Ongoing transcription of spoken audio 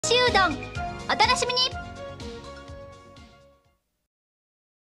しうどん、お楽しみに。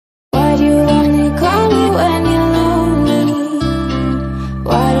 Why do you only call me when you're lonely?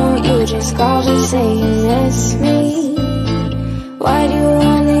 Why don't you just call to say you miss me? Why do you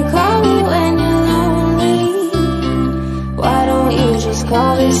only call me when you're lonely? Why don't you just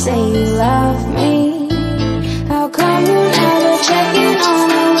call to say you love me? How come you never check in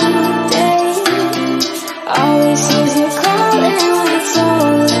on a weekday? Always seems you're calling when it's so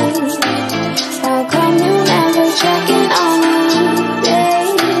late. How come you never check in on a weekday?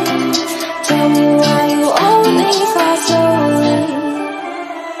 Tell me why you only call so late.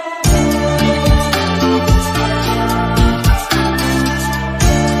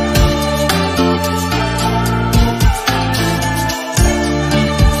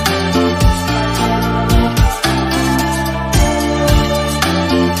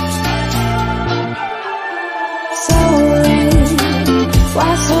 So late,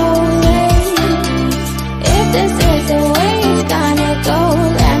 why so